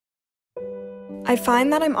I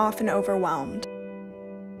find that I'm often overwhelmed.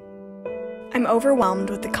 I'm overwhelmed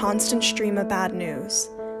with the constant stream of bad news,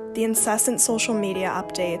 the incessant social media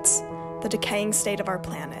updates, the decaying state of our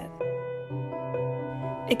planet.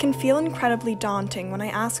 It can feel incredibly daunting when I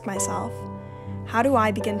ask myself, how do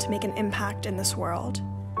I begin to make an impact in this world?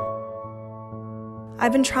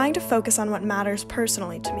 I've been trying to focus on what matters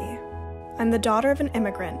personally to me. I'm the daughter of an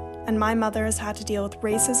immigrant, and my mother has had to deal with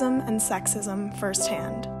racism and sexism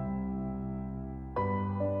firsthand.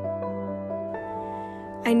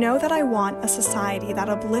 I know that I want a society that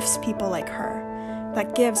uplifts people like her,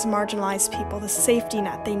 that gives marginalized people the safety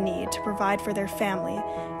net they need to provide for their family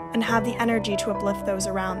and have the energy to uplift those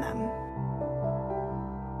around them.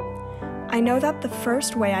 I know that the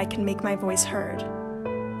first way I can make my voice heard,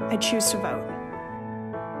 I choose to vote.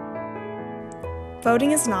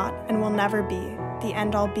 Voting is not and will never be the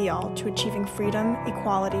end-all be-all to achieving freedom,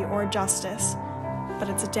 equality, or justice, but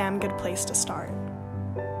it's a damn good place to start.